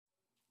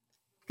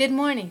Good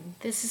morning.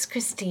 This is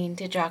Christine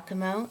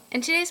DiGiacomo,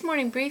 and today's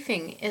morning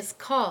briefing is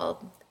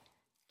called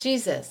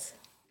Jesus,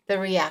 the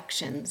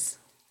Reactions.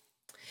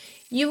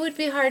 You would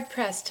be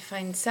hard-pressed to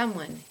find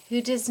someone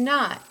who does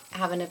not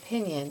have an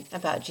opinion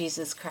about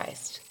Jesus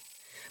Christ.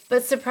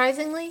 But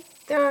surprisingly,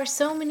 there are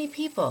so many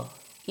people,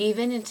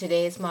 even in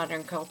today's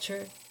modern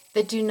culture,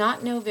 that do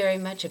not know very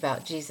much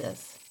about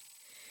Jesus.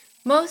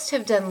 Most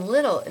have done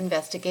little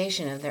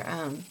investigation of their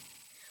own.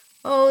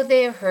 Oh,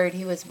 they have heard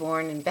he was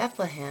born in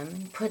Bethlehem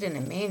and put in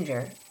a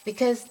manger,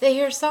 because they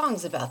hear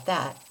songs about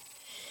that.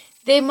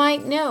 They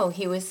might know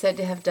he was said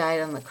to have died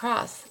on the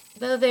cross,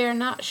 though they are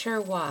not sure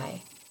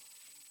why.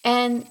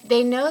 And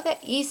they know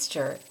that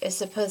Easter is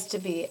supposed to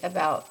be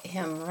about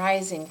him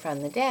rising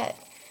from the dead.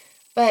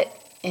 But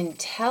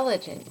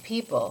intelligent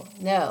people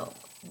know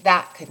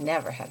that could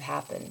never have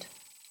happened.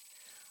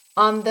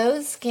 On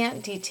those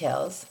scant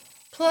details,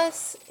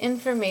 plus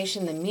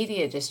information the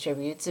media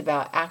distributes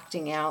about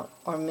acting out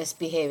or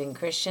misbehaving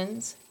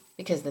Christians,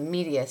 because the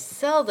media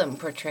seldom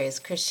portrays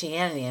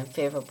Christianity in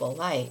favorable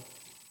light,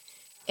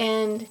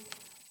 and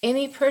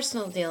any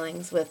personal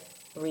dealings with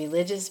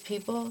religious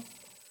people,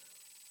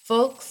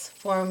 folks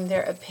form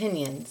their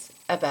opinions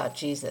about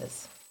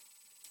Jesus.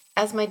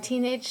 As my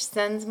teenage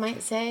sons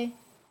might say,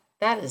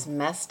 that is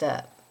messed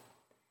up.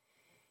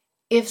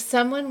 If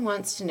someone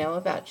wants to know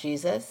about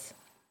Jesus,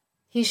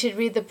 he should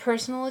read the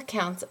personal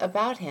accounts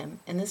about him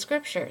in the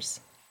scriptures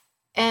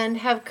and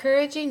have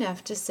courage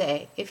enough to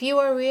say, if you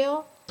are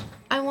real,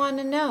 I want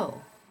to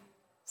know.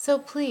 So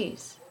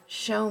please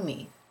show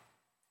me.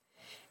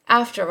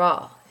 After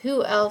all,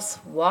 who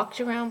else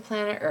walked around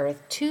planet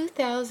Earth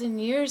 2,000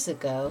 years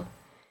ago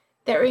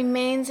that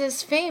remains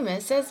as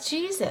famous as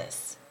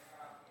Jesus?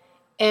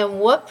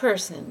 And what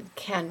person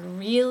can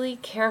really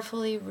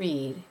carefully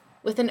read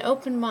with an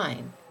open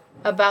mind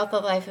about the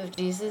life of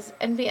Jesus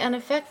and be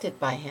unaffected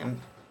by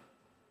him?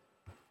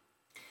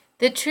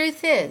 The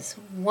truth is,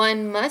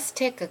 one must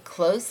take a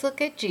close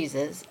look at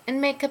Jesus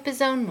and make up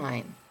his own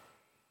mind.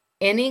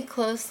 Any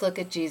close look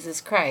at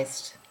Jesus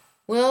Christ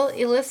will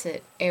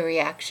elicit a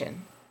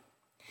reaction.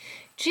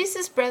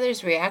 Jesus'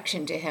 brothers'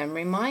 reaction to him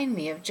remind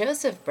me of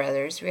Joseph's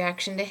brothers'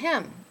 reaction to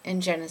him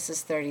in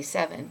Genesis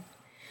 37,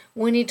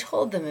 when he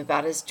told them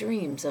about his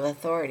dreams of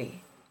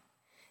authority.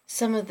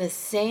 Some of the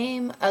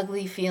same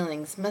ugly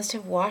feelings must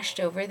have washed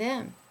over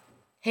them.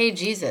 Hey,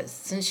 Jesus,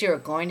 since you're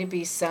going to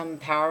be some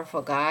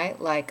powerful guy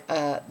like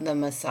the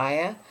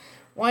Messiah,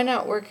 why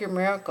not work your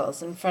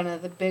miracles in front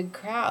of the big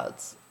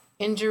crowds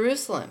in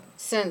Jerusalem,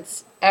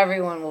 since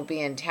everyone will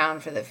be in town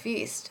for the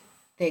feast?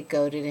 They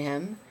goaded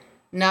him,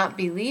 not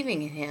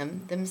believing in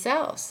him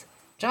themselves.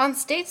 John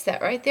states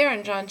that right there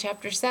in John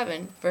chapter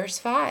 7, verse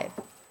 5.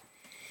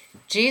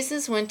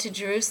 Jesus went to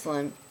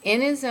Jerusalem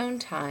in his own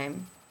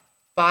time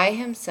by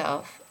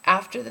himself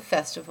after the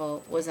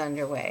festival was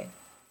underway.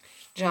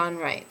 John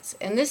writes,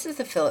 and this is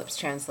the Phillips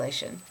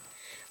translation.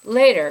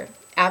 Later,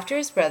 after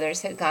his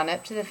brothers had gone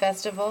up to the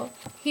festival,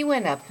 he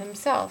went up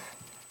himself,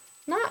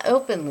 not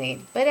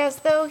openly, but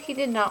as though he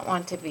did not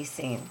want to be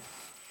seen.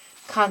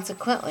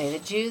 Consequently, the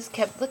Jews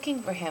kept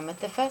looking for him at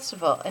the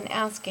festival and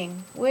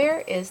asking, "Where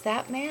is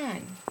that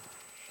man?"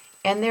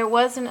 And there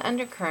was an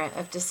undercurrent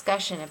of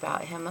discussion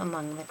about him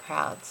among the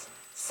crowds.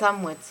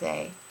 Some would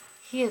say,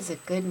 "He is a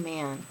good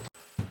man."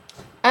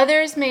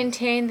 Others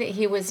maintained that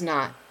he was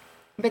not,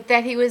 but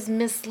that he was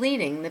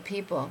misleading the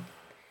people.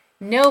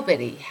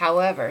 Nobody,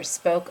 however,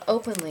 spoke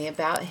openly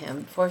about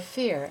him for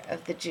fear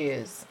of the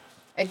Jews.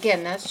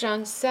 Again, that's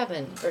John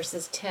 7,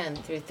 verses 10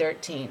 through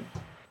 13.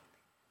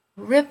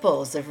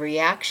 Ripples of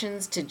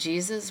reactions to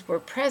Jesus were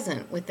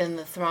present within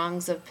the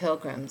throngs of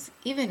pilgrims,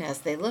 even as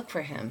they looked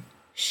for him,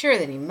 sure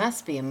that he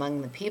must be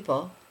among the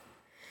people.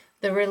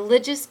 The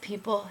religious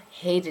people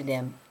hated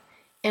him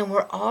and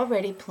were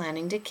already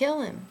planning to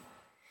kill him.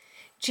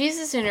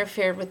 Jesus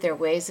interfered with their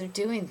ways of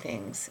doing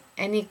things,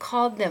 and he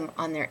called them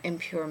on their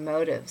impure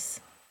motives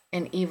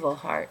and evil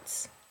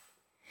hearts.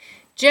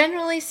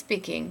 Generally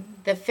speaking,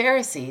 the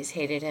Pharisees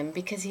hated him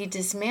because he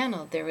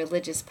dismantled their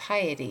religious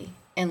piety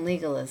and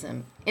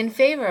legalism in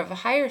favor of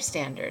a higher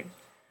standard.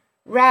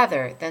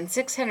 Rather than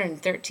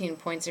 613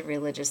 points of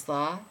religious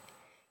law,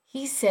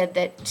 he said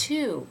that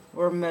two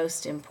were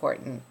most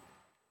important.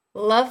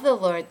 Love the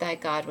Lord thy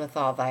God with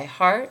all thy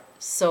heart,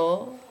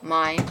 soul,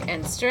 mind,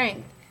 and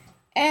strength,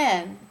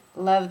 and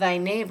love thy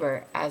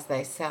neighbor as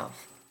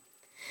thyself.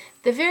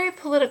 The very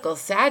political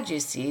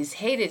Sadducees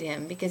hated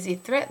him because he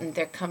threatened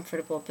their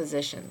comfortable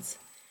positions.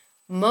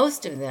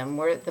 Most of them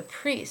were the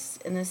priests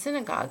in the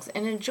synagogues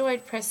and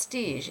enjoyed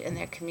prestige in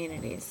their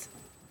communities.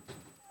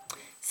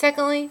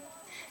 Secondly,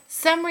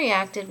 some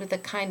reacted with a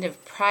kind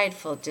of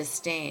prideful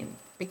disdain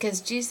because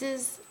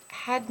Jesus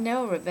had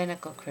no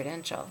rabbinical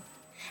credential.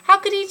 How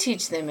could he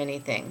teach them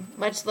anything,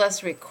 much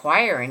less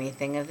require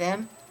anything of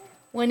them,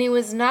 when he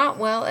was not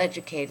well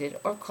educated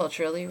or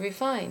culturally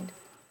refined?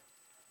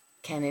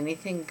 Can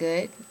anything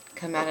good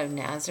come out of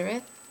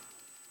Nazareth?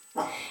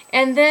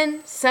 And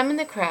then some in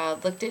the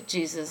crowd looked at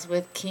Jesus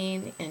with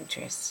keen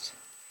interest.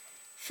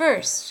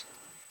 First,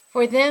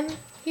 for them,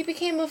 he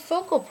became a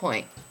focal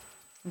point.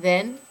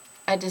 Then,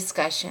 a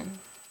discussion,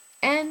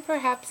 and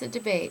perhaps a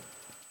debate.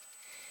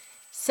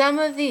 Some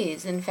of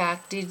these, in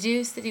fact,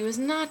 deduced that he was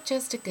not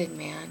just a good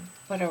man,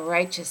 but a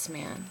righteous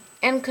man,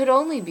 and could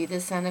only be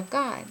the Son of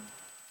God.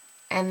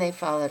 And they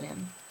followed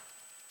him.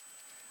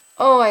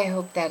 Oh, I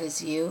hope that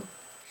is you.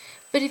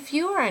 But if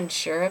you are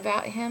unsure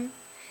about him,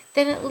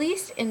 then at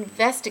least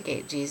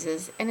investigate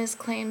Jesus and his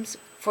claims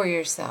for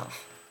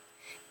yourself.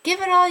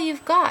 Give it all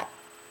you've got,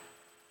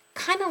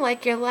 kind of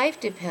like your life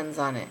depends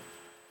on it.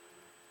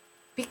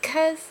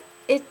 Because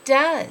it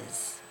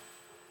does.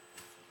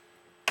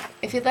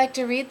 If you'd like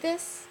to read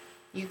this,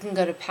 you can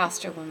go to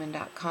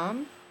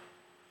pastorwoman.com,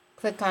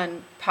 click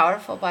on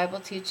Powerful Bible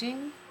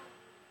Teaching,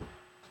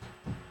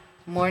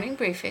 Morning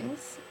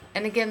Briefings,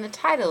 and again the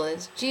title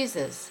is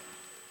Jesus,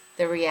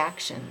 the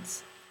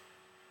Reactions.